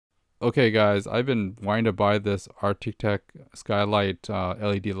Okay guys, I've been wanting to buy this Artika Skylight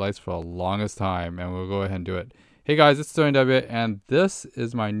LED lights for the longest time, and we'll go ahead and do it. Hey guys, it's SterlingW, and this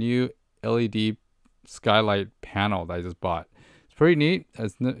is my new LED Skylight panel that I just bought. It's pretty neat.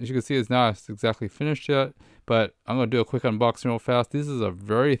 As you can see, it's not exactly finished yet, but I'm going to do a quick unboxing real fast. This is a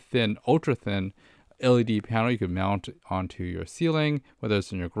very thin, ultra thin LED panel you can mount onto your ceiling, whether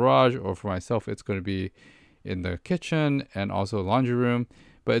it's in your garage, or for myself, it's going to be in the kitchen and also laundry room.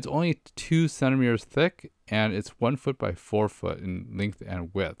 But it's only 2 centimeters thick, and it's 1 foot by 4 foot in length and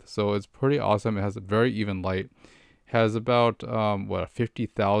width. So it's pretty awesome. It has a very even light. Has about a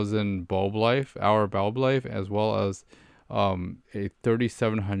 50,000 hour bulb life, as well as a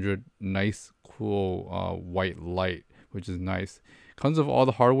 3700 nice cool white light, which is nice. Comes with all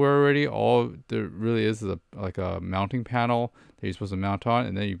the hardware already. All there really is like a mounting panel that you're supposed to mount on,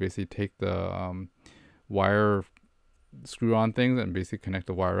 and then you basically take the wire screw on things and basically connect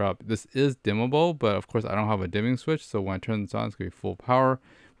the wire up. This is dimmable, but of course I don't have a dimming switch, so when I turn this on, it's gonna be full power,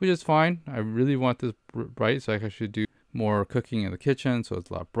 which is fine. I really want this bright so I can actually do more cooking in the kitchen, so it's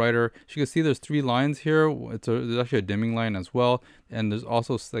a lot brighter. As you can see, there's 3 lines here. There's actually a dimming line as well, and there's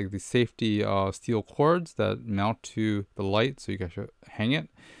also like the safety steel cords that mount to the light, so you can actually hang it.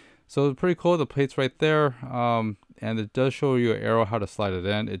 So it's pretty cool. The plate's right there, and it does show you an arrow how to slide it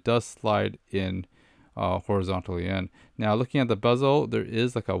in. It does slide in horizontally in. Now looking at the bezel, there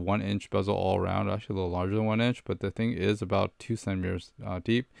is like a 1-inch bezel all around, actually a little larger than 1 inch, but the thing is about 2 centimeters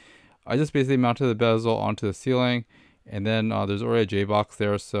deep. I just basically mounted the bezel onto the ceiling, and then there's already a J box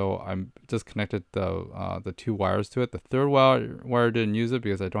there, so I'm just connected the 2 wires to it. The third wire didn't use it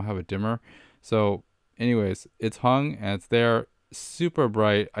because I don't have a dimmer. So anyways, it's hung and it's there. Super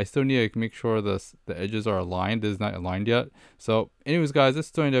bright. I still need to make sure the edges are aligned. This is not aligned yet. So anyways guys, this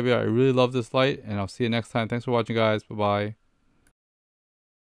is SterlingW. I really love this light, and I'll see you next time. Thanks for watching guys. Bye bye.